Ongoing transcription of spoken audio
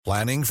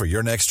Planning for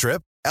your next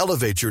trip?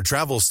 Elevate your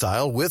travel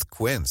style with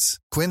Quince.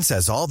 Quince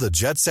has all the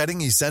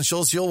jet-setting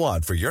essentials you'll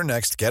want for your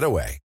next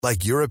getaway,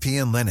 like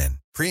European linen,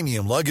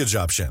 premium luggage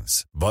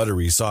options,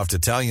 buttery soft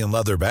Italian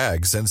leather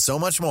bags, and so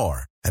much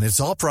more. And it's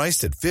all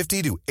priced at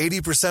 50 to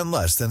 80%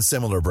 less than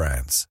similar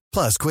brands.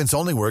 Plus, Quince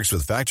only works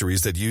with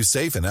factories that use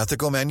safe and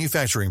ethical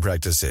manufacturing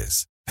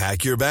practices.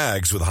 Pack your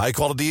bags with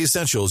high-quality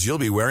essentials you'll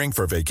be wearing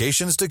for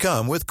vacations to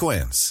come with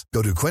Quince.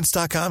 Go to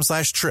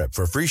quince.com/trip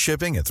for free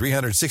shipping and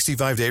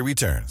 365-day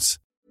returns.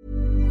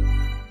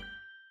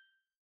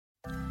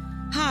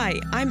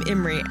 Hi, I'm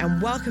Imri,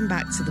 and welcome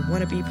back to the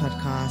Wannabe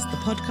Podcast, the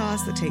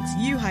podcast that takes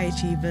you high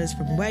achievers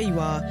from where you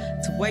are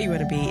to where you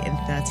want to be in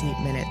 30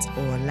 minutes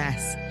or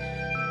less.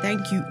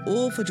 Thank you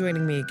all for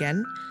joining me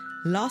again.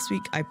 Last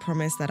week, I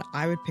promised that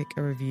I would pick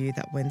a review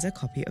that wins a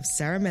copy of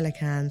Sarah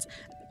Millican's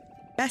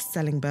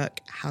best-selling book,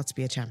 How to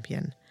Be a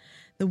Champion.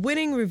 The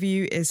winning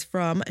review is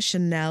from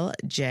Chanel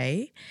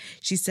J.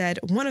 She said,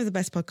 one of the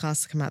best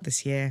podcasts to come out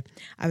this year.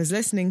 I was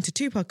listening to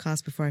 2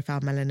 podcasts before I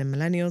found Melanin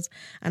Millennials,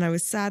 and I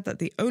was sad that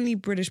the only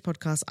British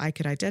podcast I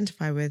could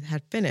identify with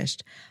had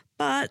finished.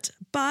 But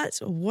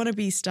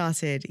Wannabe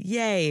started.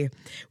 Yay!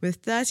 With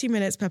 30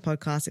 minutes per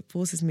podcast, it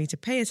forces me to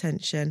pay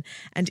attention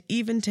and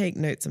even take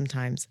notes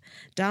sometimes.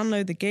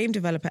 Download the Game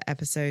Developer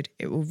episode.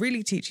 It will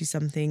really teach you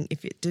something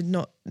if it did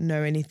not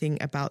know anything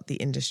about the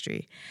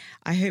industry.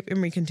 I hope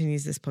Imri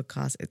continues this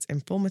podcast. It's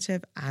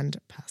informative and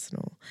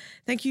personal.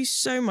 Thank you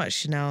so much,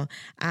 Chanel.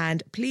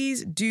 And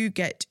please do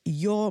get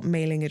your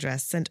mailing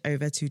address sent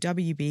over to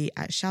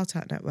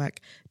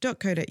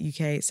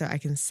wb@shoutoutnetwork.co.uk so I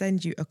can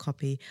send you a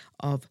copy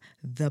of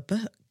the book.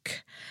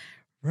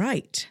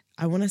 Right.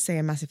 I want to say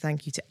a massive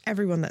thank you to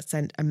everyone that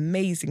sent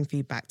amazing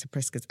feedback to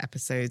Priska's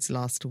episodes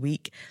last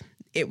week.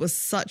 It was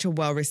such a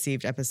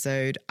well-received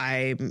episode.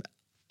 I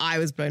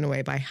was blown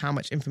away by how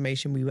much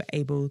information we were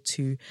able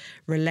to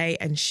relay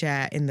and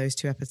share in those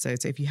 2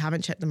 episodes. So if you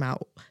haven't checked them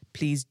out,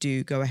 please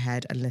do go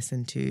ahead and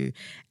listen to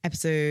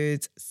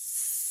episodes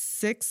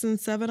 6 and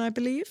 7, I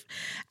believe.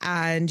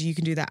 And you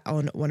can do that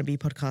on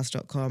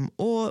wannabepodcast.com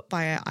or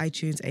via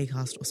iTunes,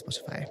 Acast, or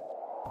Spotify.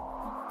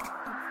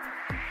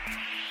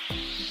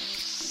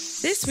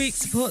 This week's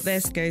Support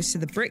This goes to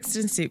the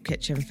Brixton Soup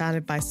Kitchen,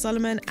 founded by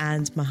Solomon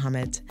and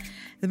Mohammed.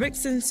 The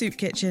Brixton Soup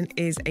Kitchen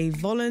is a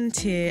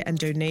volunteer and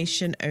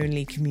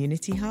donation-only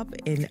community hub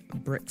in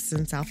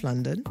Brixton, South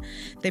London.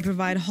 They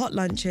provide hot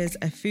lunches,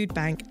 a food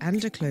bank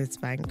and a clothes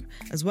bank,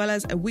 as well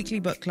as a weekly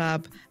book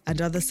club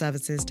and other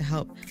services to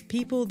help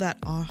people that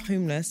are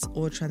homeless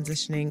or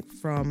transitioning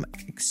from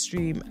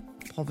extreme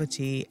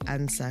poverty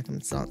and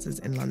circumstances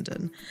in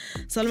London.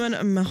 Solomon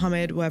and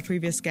Mohammed were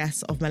previous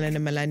guests of Melanin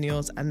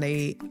Millennials, and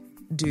they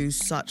do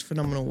such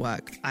phenomenal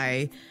work.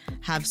 I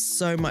have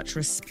so much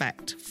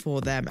respect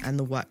for them and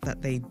the work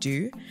that they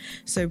do.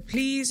 So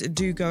please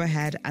do go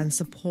ahead and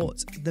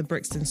support the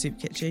Brixton Soup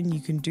Kitchen.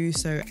 You can do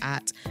so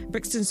at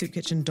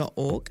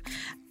brixtonsoupkitchen.org,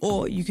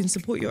 or you can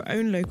support your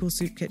own local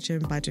soup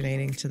kitchen by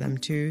donating to them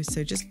too.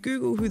 So just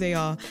Google who they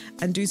are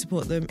and do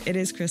support them. It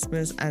is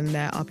Christmas and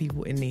there are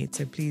people in need.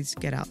 So please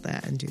get out there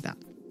and do that.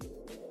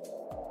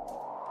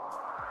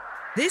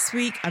 This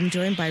week, I'm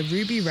joined by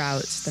Ruby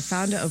Rout, the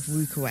founder of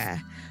Wukawear.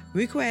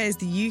 Wukawear is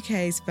the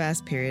UK's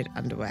first period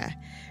underwear.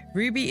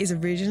 Ruby is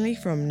originally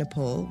from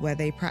Nepal, where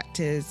they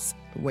practice,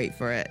 wait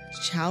for it,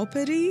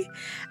 Chaupadi,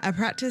 a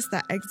practice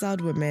that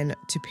exiled women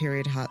to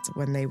period huts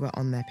when they were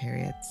on their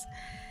periods.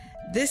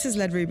 This has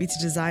led Ruby to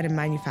design and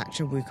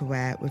manufacture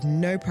Wukawear with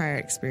no prior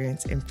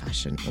experience in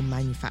fashion or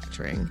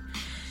manufacturing.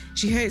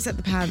 She hopes that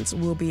the pants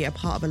will be a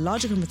part of a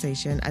larger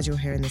conversation, as you'll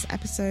hear in this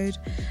episode,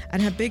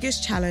 and her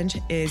biggest challenge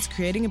is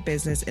creating a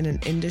business in an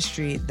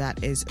industry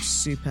that is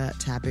super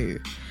taboo.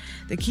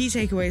 The key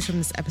takeaways from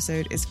this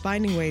episode is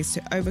finding ways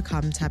to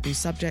overcome taboo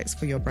subjects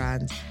for your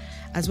brand,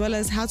 as well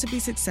as how to be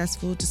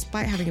successful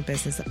despite having a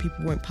business that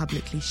people won't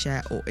publicly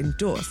share or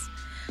endorse.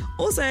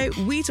 Also,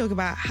 we talk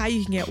about how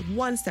you can get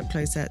one step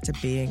closer to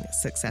being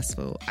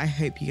successful. I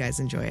hope you guys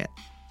enjoy it.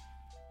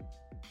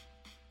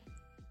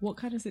 What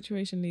kind of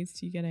situation leads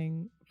to you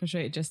getting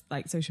frustrated? Just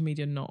like social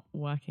media not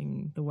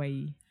working the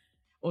way,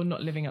 or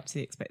not living up to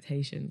the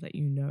expectations that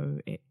you know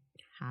it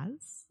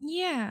has?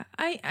 Yeah,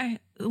 I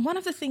one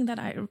of the things that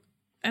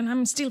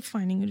I'm still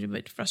finding it a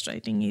bit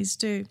frustrating is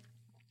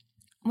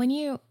when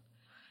you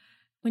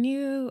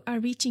are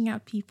reaching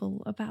out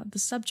people about the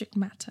subject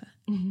matter,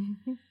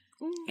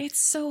 it's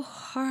so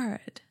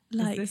hard.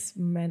 Like, is this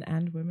men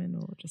and women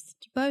or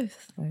just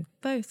both?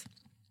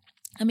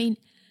 I mean,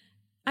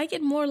 I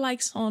get more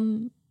likes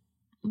on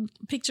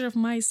picture of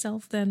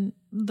myself than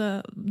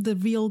the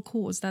real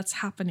cause that's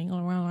happening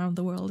all around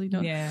the world, you know?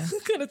 Yeah.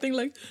 Kind of thing,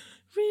 like,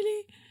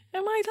 really?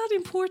 Am I that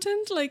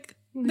important? Like,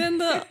 then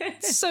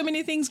so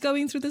many things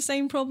going through the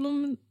same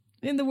problem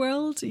in the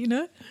world, you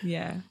know?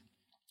 Yeah.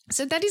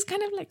 So that is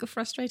kind of like a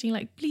frustrating,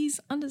 like, please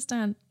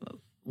understand,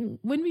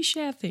 when we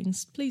share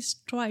things, please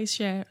try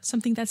share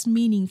something that's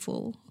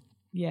meaningful.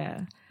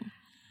 Yeah.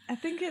 I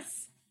think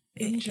it's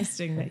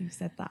interesting that you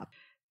said that.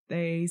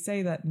 They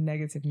say that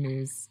negative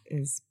news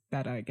is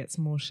better. It gets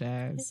more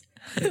shares.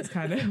 It's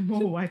kind of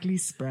more widely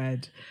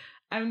spread.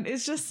 And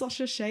it's just such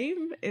a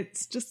shame.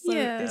 It's just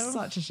it's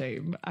such a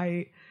shame.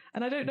 I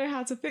don't know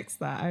how to fix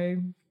that.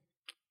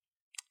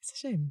 It's a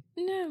shame.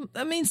 No,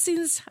 I mean,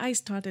 since I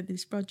started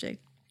this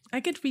project, I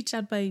get reached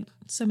out by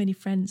so many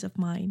friends of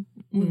mine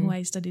who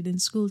I studied in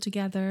school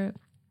together,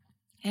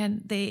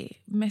 and they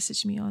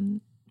message me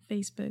on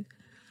Facebook,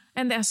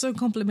 and they're so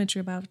complimentary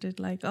about it,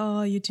 like,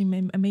 oh, you're doing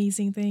an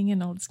amazing thing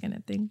and all this kind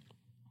of thing.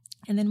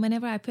 And then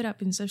whenever I put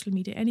up in social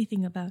media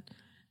anything about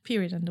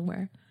period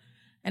underwear,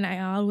 and I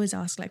always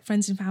ask like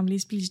friends and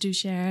families, please do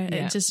share.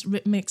 Yeah. It just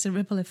makes a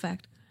ripple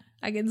effect.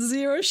 I get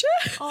 0 share.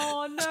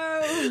 Oh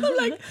no. I'm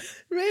like,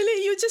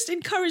 really? You just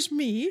encourage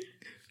me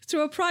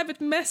through a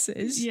private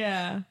message.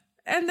 Yeah.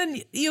 And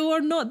then you are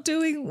not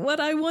doing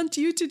what I want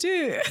you to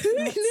do.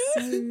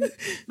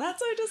 That's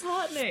so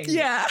disheartening.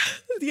 Yeah.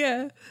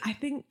 Yeah. I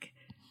think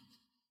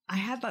I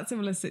had that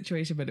similar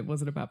situation, but it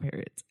wasn't about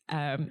periods.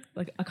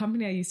 Like a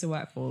company I used to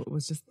work for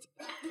was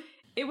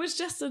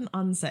just an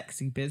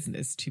unsexy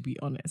business, to be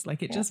honest.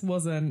 Like it just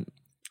wasn't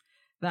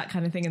that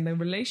kind of thing. And the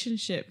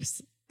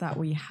relationships that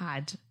we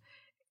had,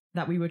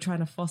 that we were trying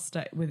to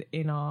foster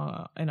within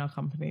our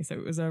company. So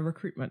it was a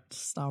recruitment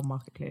style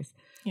marketplace.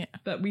 Yeah.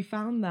 But we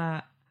found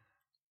that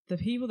the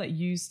people that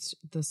used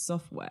the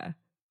software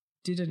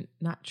didn't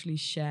naturally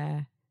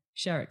share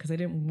it because they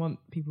didn't want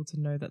people to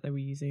know that they were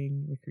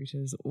using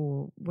recruiters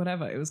or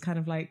whatever. It was kind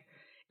of like,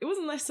 it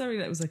wasn't necessarily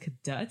that it was like a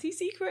dirty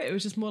secret. It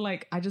was just more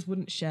like, I just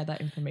wouldn't share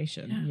that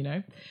information, you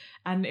know?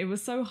 And it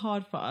was so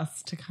hard for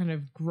us to kind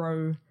of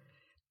grow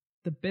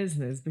the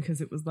business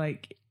because it was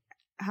like,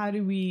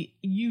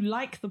 you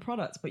like the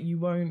product, but you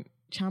won't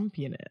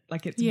champion it.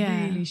 Like it's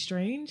really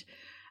strange.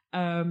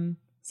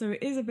 So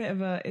it is a bit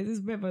of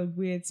a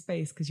weird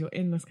space because you're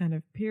in this kind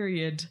of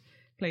period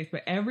place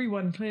where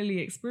everyone clearly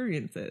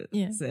experiences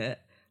it,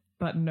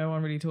 but no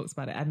one really talks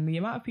about it. And the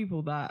amount of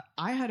people that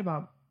I heard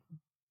about,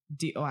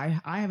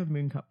 I have a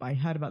Moon Cup, but I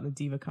heard about the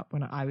Diva Cup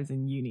when I was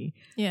in uni.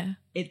 Yeah.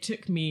 It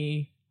took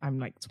me, I'm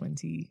like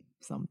 20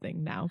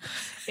 something now.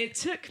 It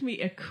took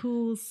me a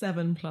cool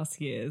 7+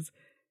 years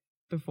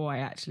before I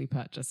actually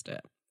purchased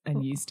it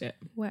and used it.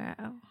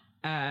 Wow.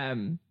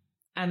 And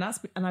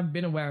I've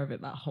been aware of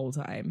it that whole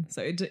time.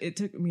 So it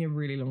took me a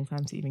really long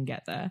time to even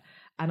get there.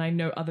 And I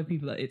know other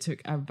people that it took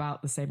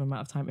about the same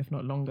amount of time, if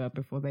not longer,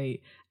 before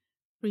they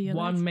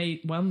one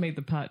made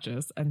the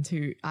purchase and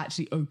two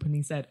actually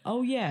openly said,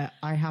 "Oh yeah,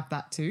 I have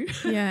that too."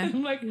 Yeah.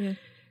 I'm like,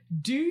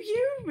 do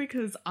you?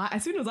 Because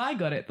as soon as I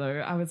got it though,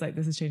 I was like,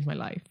 this has changed my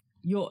life.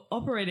 You're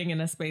operating in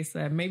a space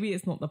where maybe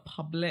it's not the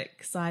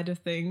public side of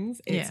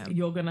things.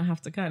 You're going to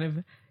have to kind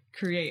of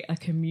create a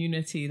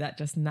community that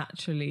just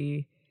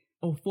naturally,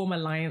 or form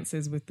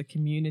alliances with the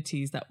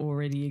communities that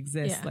already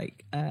exist. Yeah.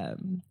 Like, I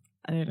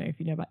don't know if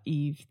you know about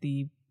Eve,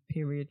 the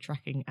period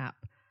tracking app.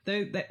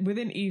 Though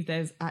within Eve,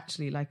 there's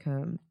actually like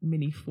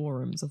mini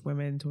forums of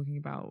women talking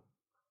about,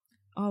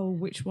 oh,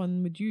 which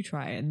one would you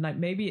try? And like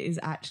maybe it is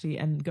actually,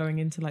 and going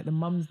into like the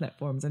Mumsnet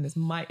forums, and it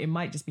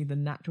might just be the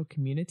natural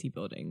community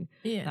building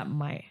that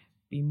might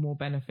be more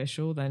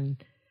beneficial than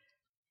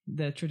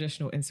the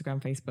traditional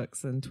Instagram,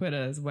 Facebooks and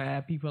Twitters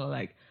where people are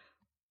like,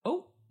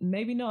 oh,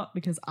 maybe not.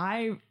 Because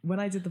when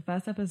I did the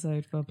first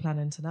episode for Plan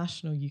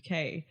International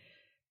UK,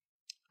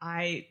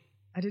 I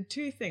did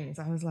two things.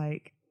 I was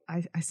like,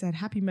 I said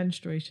happy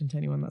menstruation to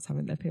anyone that's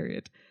having their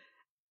period.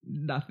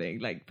 Nothing.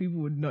 Like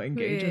people would not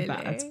engage with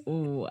that at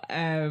all.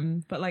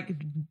 But like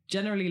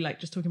generally, like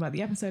just talking about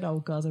the episode, oh,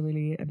 girls are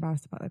really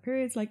embarrassed about their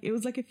periods. Like it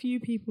was like a few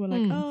people were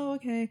like, oh,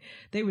 okay.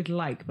 They would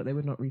like, but they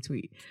would not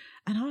retweet.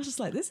 And I was just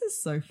like, this is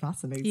so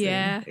fascinating.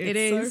 Yeah, it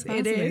is. So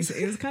it is.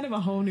 It was kind of a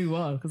whole new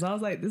world because I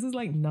was like, this is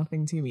like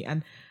nothing to me.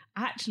 And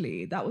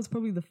actually, that was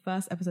probably the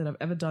first episode I've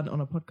ever done on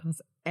a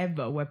podcast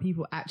ever where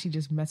people actually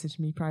just messaged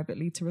me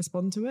privately to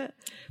respond to it.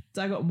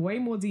 So I got way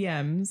more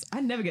DMs.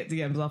 I never get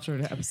DMs after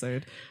an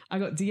episode. I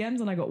got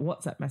DMs and I got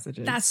WhatsApp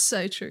messages. That's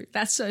so true.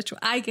 That's so true.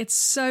 I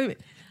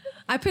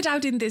put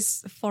out in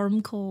this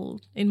forum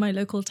called in my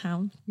local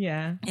town.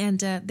 Yeah. And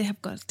they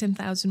have got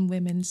 10,000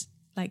 women's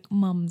like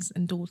mums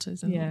and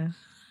daughters. And all.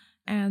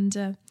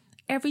 And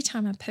every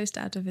time I post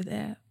out over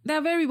there,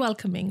 they're very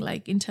welcoming,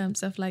 like in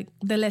terms of like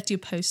they let you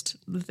post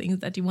the things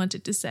that you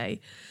wanted to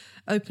say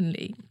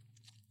openly.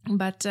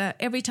 But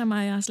every time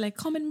I ask like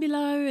comment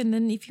below, and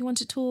then if you want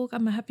to talk,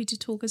 I'm happy to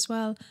talk as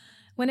well.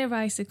 Whenever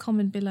I say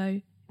comment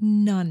below,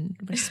 none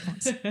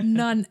response,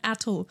 none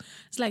at all.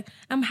 It's like,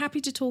 I'm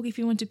happy to talk if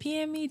you want to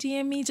PM me,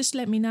 DM me, just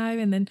let me know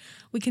and then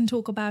we can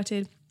talk about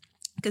it.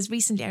 Because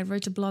recently I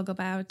wrote a blog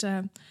about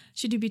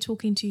should you be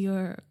talking to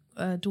your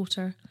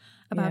daughter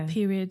about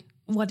period,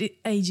 what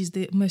age is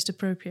the most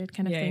appropriate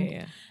kind of thing.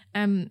 Yeah.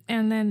 And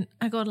then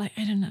I got like,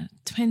 I don't know,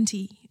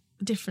 20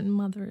 different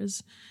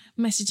mothers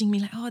messaging me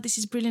like, oh, this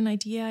is a brilliant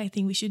idea. I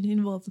think we should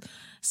involve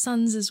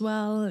sons as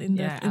well in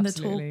the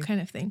talk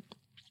kind of thing.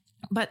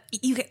 But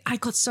I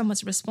got so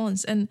much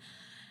response, and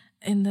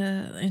in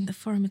the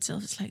forum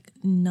itself, it's like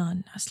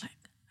none. I was like,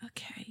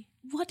 okay,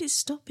 what is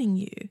stopping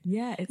you?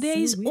 Yeah, there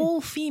is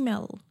all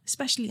female,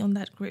 especially on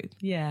that group.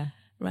 Yeah,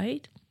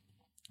 right.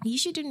 you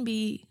shouldn't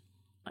be,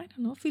 I don't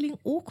know, feeling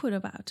awkward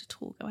about to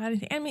talk about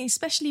anything. I mean,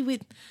 especially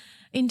with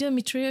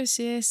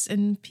endometriosis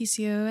and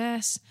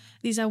PCOS,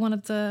 these are one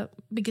of the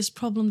biggest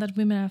problems that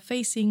women are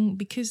facing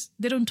because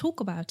they don't talk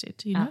about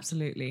it, you know?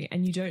 Absolutely.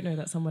 And you don't know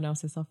that someone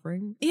else is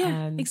suffering. Yeah,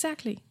 and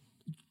exactly.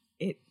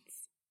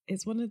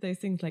 It's one of those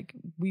things, like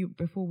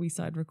before we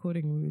started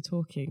recording, we were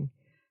talking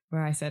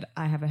where I said,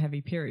 I have a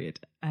heavy period.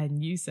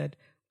 And you said,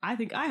 I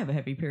think I have a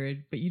heavy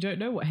period, but you don't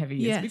know what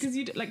heavy is because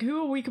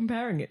who are we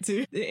comparing it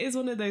to? It is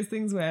one of those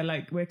things where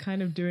like we're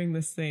kind of doing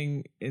this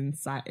thing in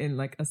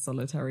like a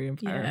solitary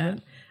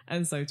environment. Yeah.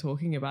 And so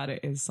talking about it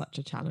is such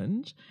a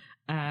challenge.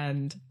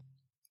 And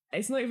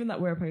it's not even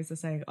that we're opposed to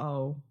saying,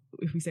 oh,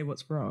 if we say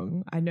what's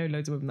wrong, I know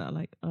loads of women that are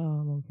like, oh,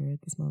 I'm on period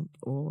this month,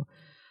 or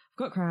I've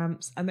got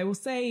cramps. And they will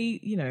say,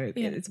 you know,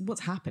 it's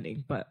what's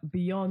happening. But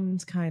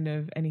beyond kind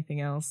of anything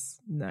else,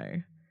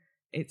 no.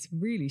 It's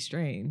really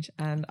strange,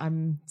 and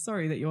I'm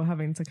sorry that you're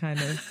having to kind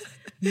of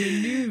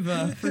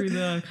maneuver through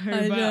the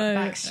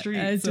back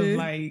streets of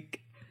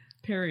like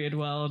period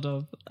world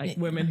of like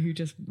women who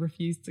just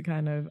refuse to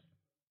kind of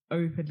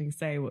openly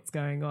say what's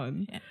going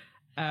on. Yeah.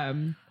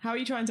 How are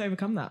you trying to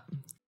overcome that?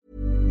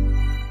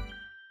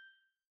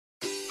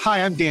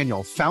 Hi, I'm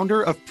Daniel,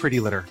 founder of Pretty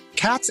Litter.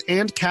 Cats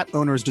and cat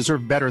owners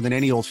deserve better than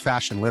any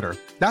old-fashioned litter.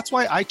 That's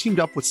why I teamed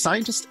up with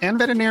scientists and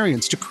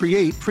veterinarians to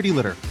create Pretty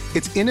Litter.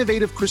 Its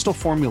innovative crystal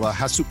formula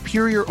has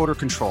superior odor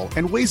control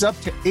and weighs up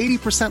to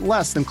 80%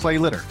 less than clay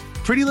litter.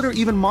 Pretty Litter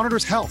even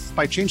monitors health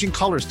by changing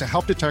colors to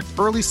help detect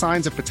early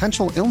signs of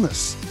potential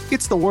illness.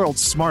 It's the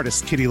world's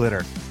smartest kitty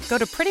litter. Go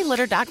to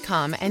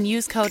prettylitter.com and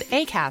use code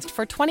ACAST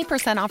for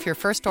 20% off your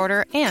first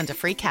order and a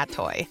free cat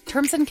toy.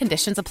 Terms and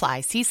conditions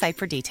apply. See site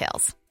for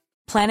details.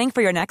 Planning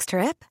for your next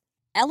trip?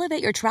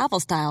 Elevate your travel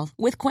style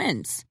with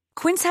Quince.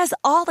 Quince has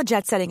all the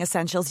jet-setting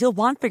essentials you'll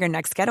want for your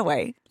next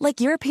getaway,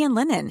 like European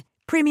linen,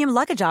 premium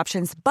luggage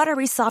options,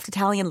 buttery soft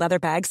Italian leather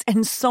bags,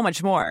 and so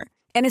much more.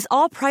 And is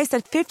all priced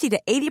at 50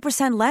 to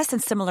 80% less than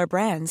similar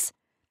brands.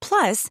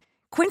 Plus,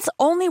 Quince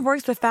only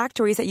works with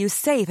factories that use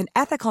safe and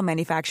ethical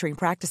manufacturing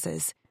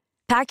practices.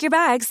 Pack your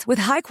bags with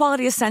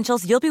high-quality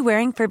essentials you'll be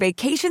wearing for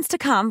vacations to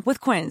come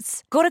with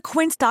Quince. Go to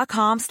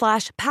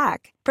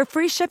quince.com/pack for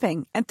free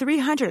shipping and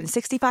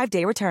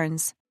 365-day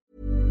returns.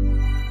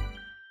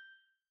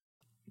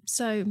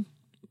 So,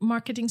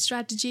 marketing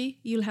strategy,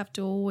 you'll have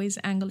to always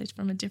angle it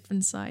from a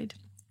different side.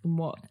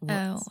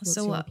 What's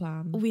your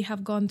plan? We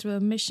have gone through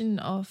a mission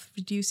of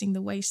reducing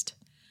the waste.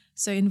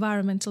 So,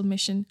 environmental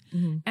mission.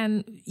 Mm-hmm.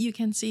 And you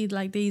can see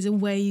like there is a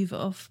wave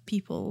of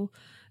people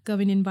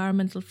going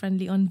environmental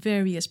friendly on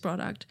various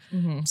products.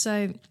 Mm-hmm.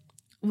 So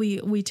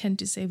we tend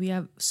to say we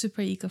are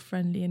super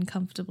eco-friendly and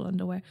comfortable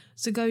underwear.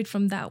 So go it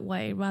from that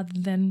way rather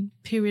than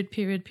period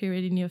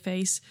in your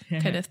face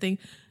kind of thing,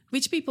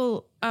 which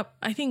people are,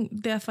 I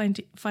think they're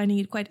finding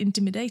it quite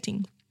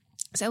intimidating.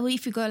 So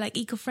if you go like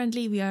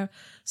eco-friendly, we are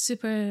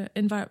super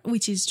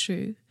which is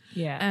true.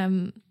 Yeah.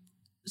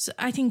 So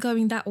I think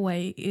going that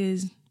way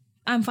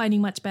I'm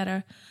finding much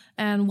better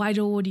and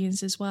wider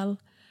audience as well.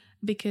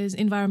 Because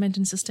environment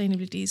and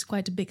sustainability is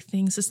quite a big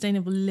thing.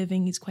 Sustainable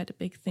living is quite a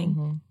big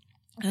thing.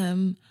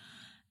 Mm-hmm.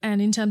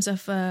 And in terms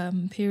of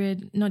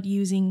period, not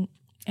using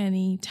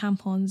any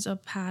tampons or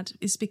pad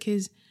is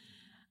because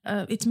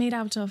it's made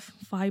out of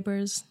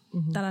fibers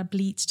that are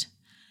bleached.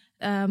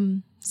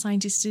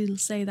 Scientists still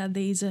say that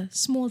there is a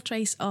small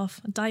trace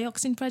of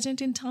dioxin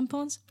present in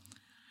tampons.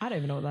 I don't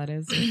even know what that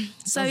is.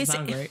 So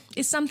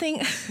it's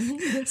something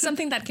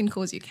something that can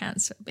cause you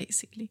cancer,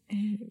 basically.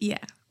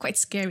 Yeah, quite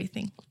scary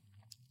thing.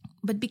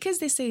 But because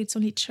they say it's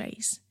only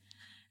trace,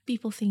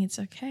 people think it's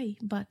okay.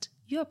 But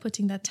you're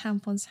putting that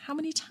tampons how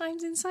many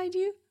times inside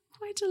you?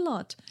 Quite a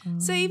lot.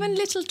 So even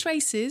little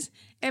traces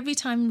every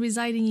time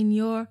residing in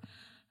your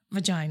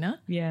vagina,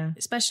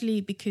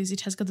 especially because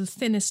it has got the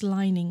thinnest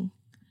lining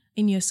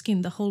in your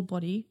skin, the whole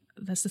body,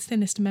 that's the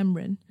thinnest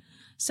membrane.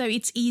 So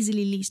it's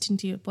easily leached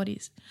into your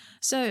bodies.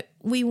 So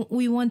we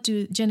want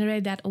to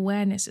generate that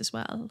awareness as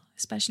well,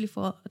 especially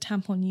for a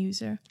tampon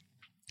user,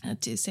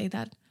 to say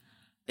that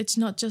it's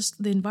not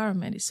just the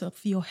environment, it's for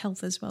your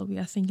health as well we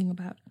are thinking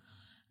about.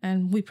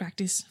 And we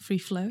practice free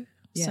flow.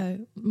 Yeah.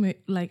 So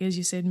like, as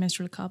you said,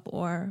 menstrual cup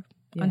or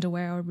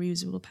underwear or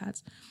reusable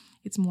pads.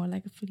 It's more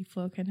like a free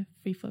flow kind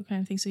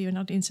of thing. So you're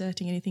not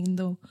inserting anything,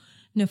 though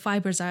no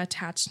fibers are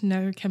attached,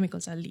 no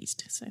chemicals are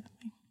leached.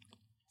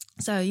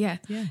 So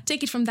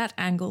take it from that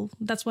angle.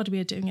 That's what we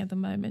are doing at the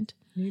moment.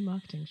 New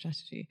marketing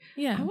strategy.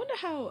 Yeah. I wonder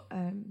how,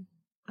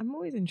 I'm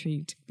always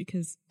intrigued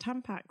because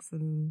Tampax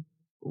and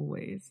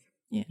Always,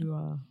 who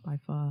are by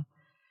far,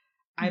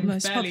 I'm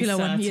most fairly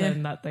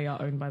certain that they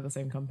are owned by the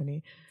same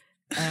company.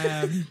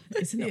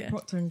 Isn't it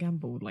Procter &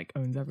 Gamble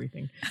owns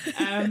everything?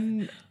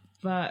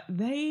 But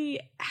they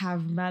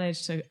have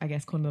managed to, I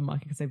guess, corner the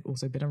market because they've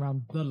also been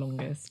around the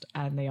longest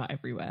and they are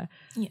everywhere.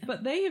 Yeah.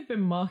 But they have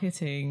been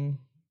marketing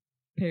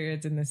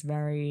periods in this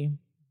very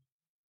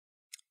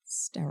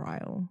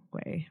sterile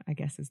way, I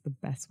guess is the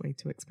best way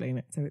to explain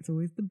it. So it's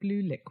always the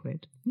blue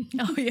liquid.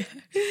 Oh, yeah.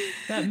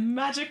 That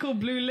magical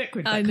blue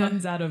liquid that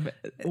comes out of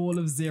all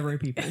of zero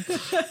people.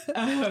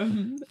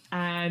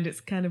 And it's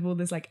kind of all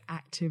this like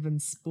active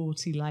and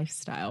sporty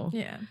lifestyle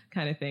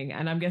kind of thing.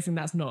 And I'm guessing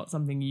that's not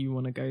something you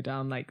want to go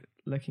down, like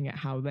looking at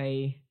how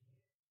they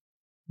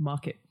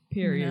market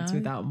periods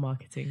without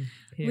marketing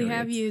periods. We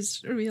have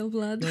used real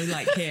blood. You're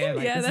like here,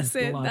 like, yeah, this that's is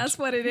it. blood. That's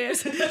what it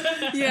is.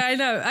 Yeah, I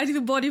know. I think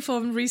the Body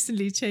Form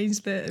recently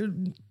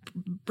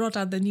brought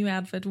out the new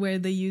advert where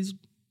they use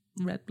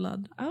red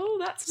blood. Oh,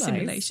 that's nice.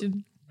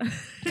 Simulation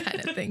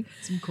kind of thing.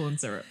 Some corn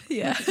syrup.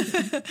 Yeah.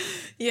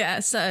 Yeah.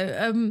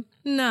 So,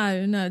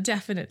 no,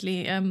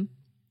 definitely.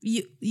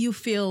 You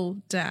feel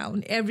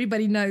down.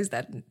 Everybody knows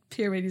that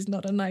period is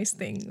not a nice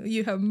thing.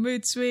 You have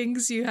mood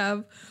swings, you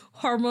have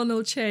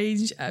hormonal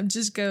change,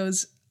 just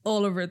goes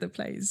all over the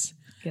place.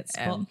 Get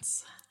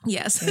spots.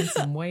 Yes. Gain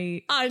some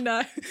weight. I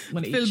know.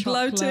 Feel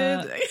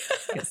bloated.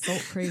 Get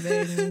salt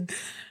craving.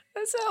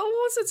 That's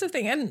all sorts of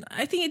things. And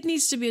I think it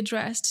needs to be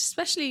addressed,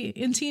 especially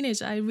in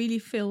teenage. I really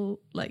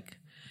feel like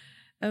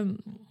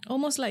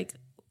almost like,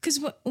 because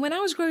when I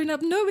was growing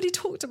up, nobody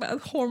talked about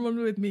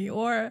hormone with me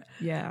or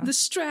the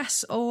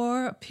stress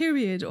or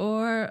period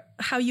or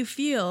how you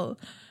feel.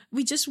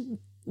 We just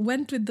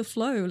went with the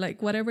flow.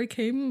 Like whatever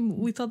came,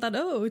 we thought that,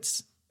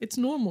 it's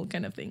normal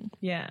kind of thing.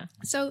 Yeah.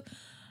 So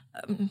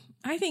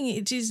I think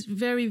it is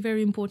very,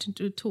 very important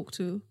to talk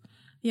to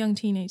young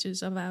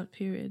teenagers about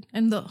period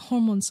and the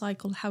hormone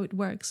cycle, how it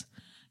works.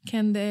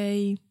 Can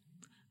they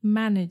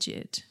manage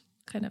it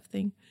kind of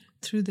thing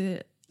through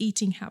the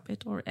eating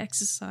habit or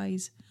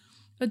exercise?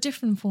 Or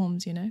different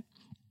forms, you know.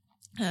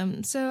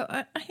 So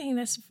I think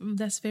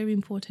that's very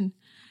important.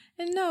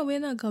 And no, we're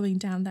not going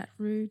down that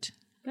route.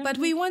 Okay. But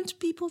we want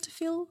people to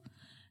feel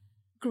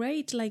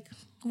great, like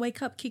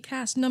wake up, kick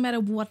ass, no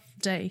matter what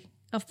day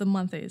of the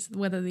month is,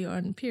 whether they are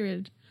in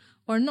period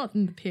or not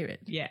in the period.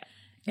 Yeah.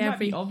 You might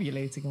be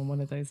ovulating on one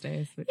of those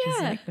days, which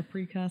is like the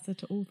precursor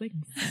to all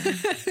things.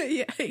 So.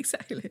 Yeah,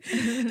 exactly.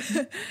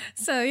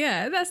 So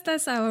yeah,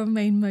 that's our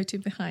main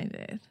motive behind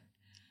it.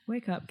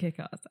 Wake up, kick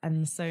ass.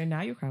 And so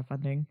now you're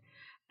crowdfunding.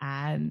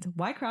 And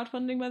why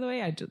crowdfunding, by the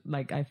way?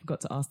 I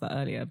forgot to ask that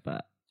earlier,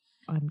 but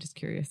I'm just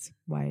curious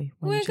why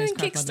we're going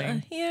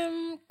Kickstarter.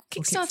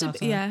 Kickstarter,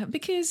 yeah,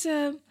 because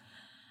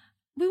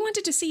we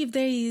wanted to see if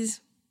there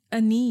is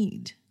a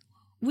need.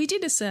 We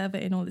did a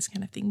survey and all this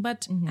kind of thing,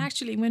 but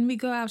actually when we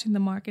go out in the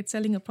market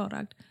selling a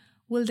product,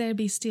 will there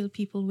be still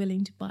people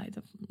willing to buy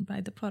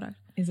the product?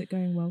 Is it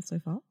going well so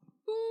far?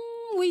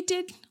 We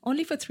did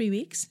only for 3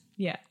 weeks.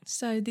 Yeah.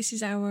 So this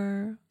is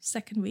our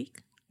second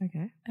week.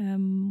 Okay.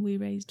 We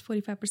raised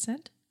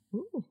 45%.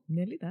 Ooh,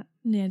 nearly there.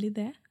 Nearly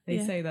there.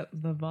 They say that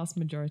the vast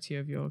majority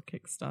of your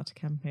Kickstarter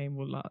campaign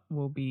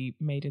will be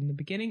made in the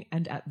beginning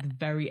and at the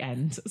very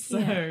end.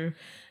 So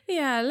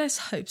yeah, let's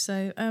hope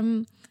so.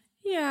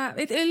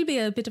 It'll be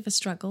a bit of a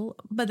struggle,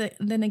 but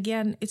then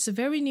again, it's a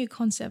very new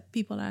concept.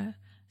 People are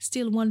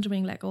still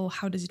wondering, like, oh,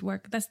 how does it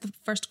work? That's the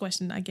first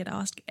question I get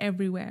asked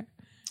everywhere.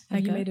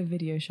 Have you made a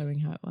video showing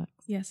how it works?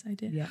 Yes, I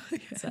did. Yeah.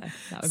 So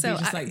that would be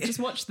just just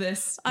watch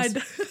this.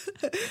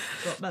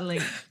 Drop that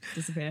link,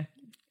 disappear.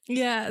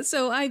 Yeah,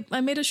 so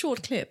I made a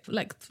short clip,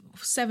 like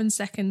 7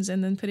 seconds,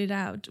 and then put it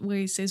out where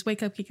it says,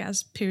 wake up, kick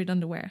ass, period,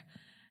 underwear.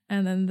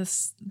 And then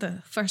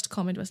the first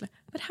comment was like,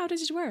 but how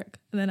does it work?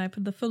 And then I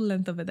put the full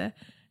length of it there.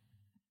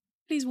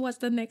 Please watch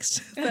the next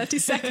 30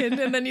 seconds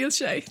and then you'll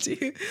show it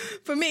to you.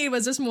 For me, it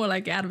was just more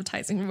like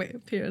advertising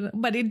period.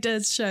 But it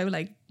does show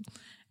like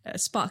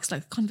sparks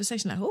like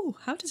conversation, like, oh,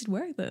 how does it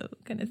work though?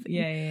 Kind of thing.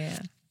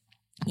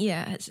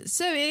 Yeah.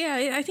 So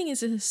yeah, I think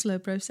it's a slow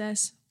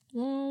process.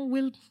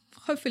 We'll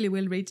hopefully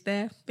reach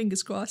there.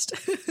 Fingers crossed.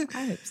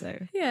 I hope so.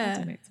 Yeah.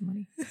 I'll donate some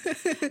money.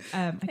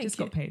 I just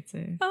got paid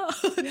too.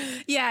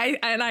 Yeah,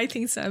 and I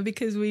think so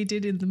because we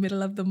did in the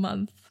middle of the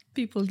month.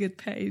 People get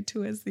paid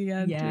towards the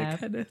end. Yeah,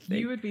 kind of thing.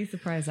 You would be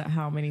surprised at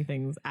how many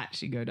things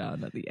actually go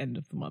down at the end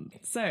of the month.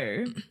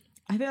 So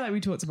I feel like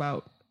we talked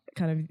about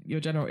kind of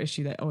your general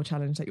issue or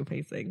challenge that you're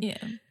facing.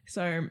 Yeah.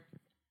 So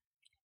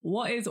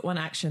what is one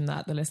action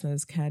that the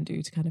listeners can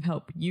do to kind of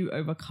help you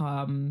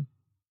overcome,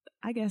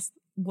 I guess,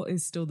 what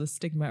is still the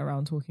stigma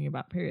around talking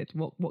about period?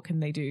 What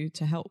can they do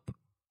to help?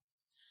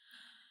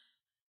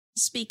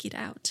 Speak it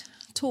out.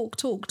 Talk.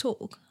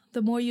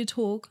 The more you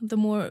talk, the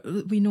more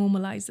we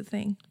normalize the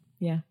thing.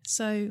 Yeah.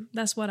 So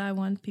that's what I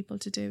want people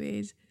to do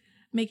is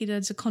make it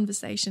as a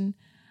conversation.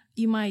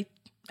 You might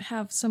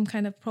have some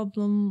kind of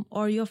problem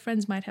or your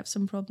friends might have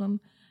some problem.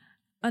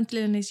 Until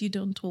and unless you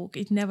don't talk,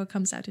 it never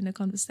comes out in a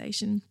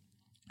conversation.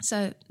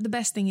 So the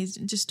best thing is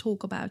just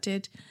talk about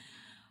it.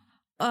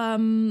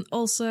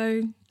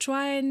 Also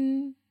try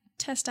and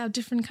test out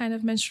different kind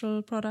of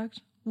menstrual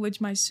product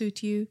which might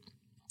suit you.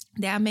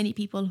 There are many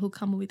people who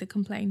come with a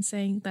complaint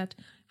saying that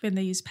when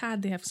they use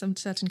pad, they have some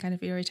certain kind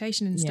of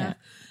irritation and stuff.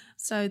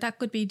 So that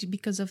could be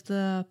because of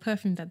the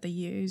perfume that they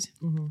use.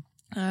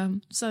 Mm-hmm.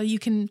 So you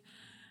can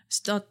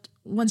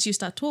once you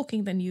start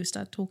talking, then you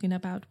start talking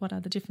about what are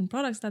the different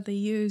products that they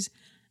use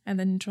and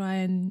then try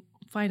and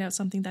find out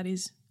something that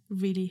is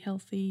really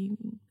healthy,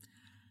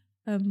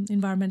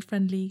 environment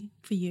friendly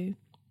for you.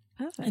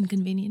 Perfect. And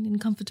convenient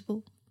and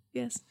comfortable.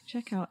 Yes.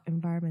 Check out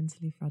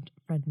environmentally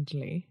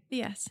friendly.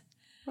 Yes.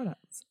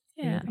 Products.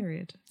 Yeah.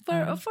 Period.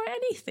 For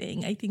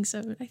anything, I think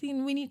so. I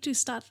think we need to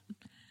start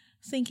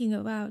thinking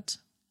about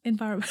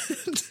environment.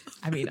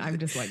 I mean, I'm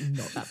just like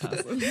not that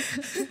person.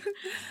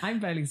 I'm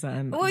fairly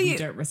certain that you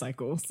don't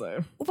recycle,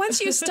 so.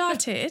 Once you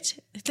start it,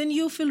 then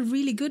you'll feel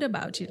really good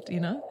about it, you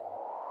know?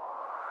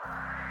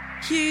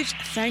 Huge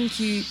thank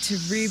you to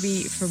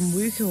Ruby from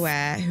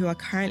Wookawear, who are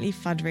currently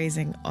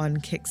fundraising on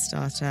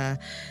Kickstarter.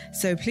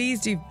 So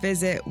please do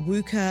visit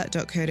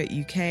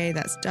wooka.co.uk,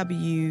 that's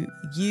WUKA.co.uk,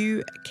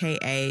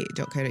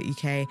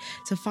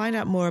 to find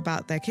out more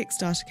about their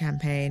Kickstarter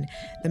campaign,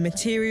 the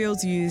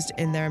materials used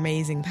in their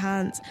amazing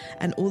pants,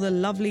 and all the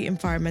lovely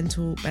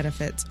environmental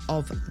benefits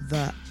of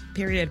the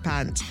period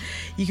pant.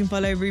 You can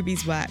follow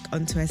Ruby's work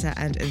on Twitter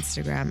and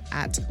Instagram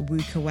at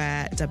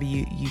Wookawear,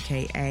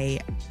 WUKAWEAR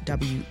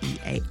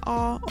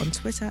on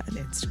Twitter and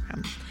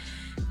Instagram.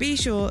 Be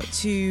sure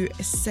to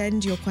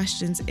send your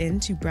questions in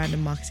to brand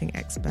and marketing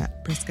expert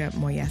Priska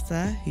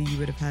Moyesa, who you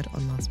would have heard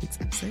on last week's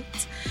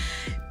episodes.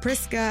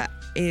 Priska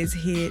is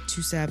here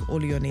to serve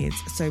all your needs,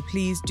 so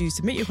please do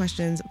submit your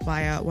questions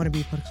via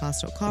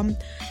wannabepodcast.com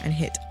and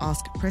hit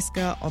Ask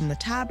Priska on the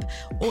tab,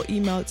 or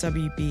email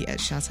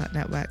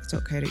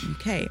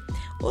wb@shoutoutnetwork.co.uk.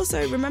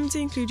 Also, remember to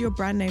include your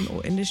brand name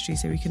or industry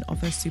so we can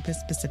offer super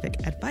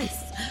specific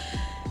advice.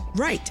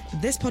 Right,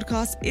 this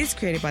podcast is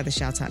created by the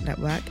Shoutout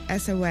Network.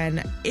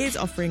 SON is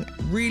offering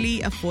really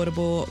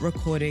affordable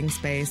recording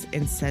space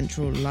in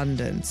central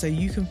London. So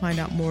you can find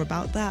out more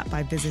about that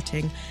by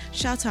visiting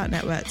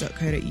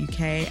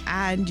shoutoutnetwork.co.uk,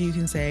 and you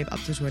can save up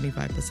to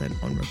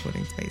 25% on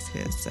recording space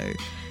here. So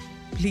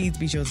please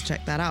be sure to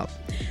check that out.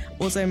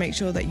 Also, make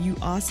sure that you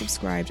are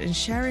subscribed and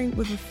sharing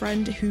with a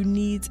friend who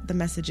needs the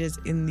messages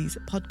in these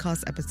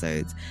podcast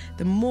episodes.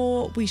 The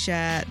more we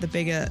share, the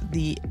bigger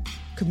the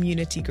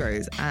community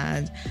grows,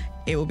 and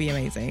it will be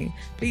amazing.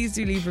 Please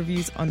do leave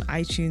reviews on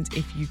iTunes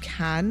if you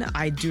can.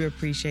 I do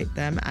appreciate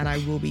them, and I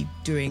will be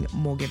doing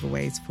more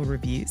giveaways for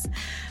reviews.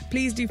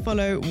 Please do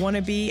follow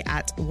Wannabe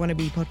at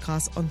Wannabe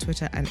Podcast on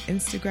Twitter and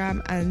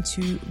Instagram, and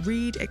to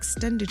read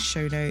extended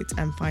show notes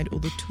and find all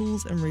the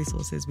tools and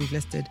resources we've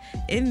listed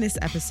in this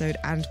episode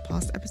and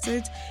past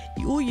episodes,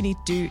 all you need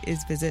to do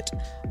is visit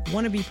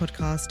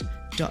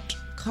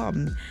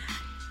wannabepodcast.com.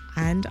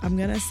 And I'm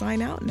going to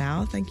sign out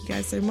now. Thank you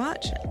guys so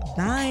much.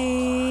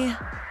 Bye.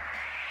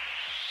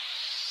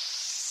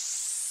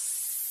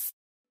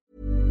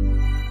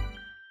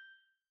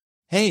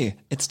 Hey,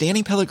 it's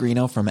Danny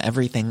Pellegrino from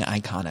Everything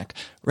Iconic.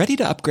 Ready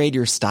to upgrade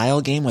your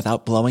style game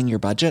without blowing your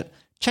budget?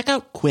 Check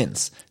out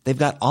Quince. They've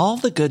got all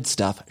the good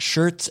stuff,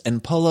 shirts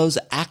and polos,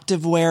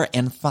 activewear,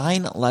 and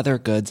fine leather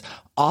goods,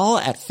 all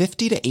at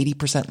 50 to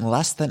 80%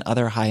 less than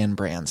other high-end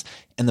brands.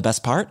 And the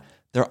best part?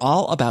 They're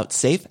all about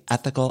safe,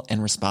 ethical,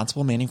 and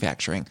responsible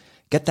manufacturing.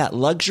 Get that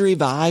luxury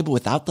vibe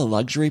without the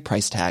luxury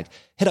price tag.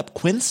 Hit up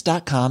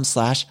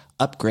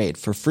quince.com/upgrade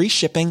for free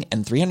shipping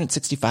and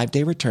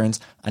 365-day returns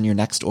on your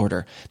next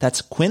order.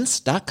 That's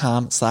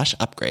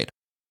quince.com/upgrade.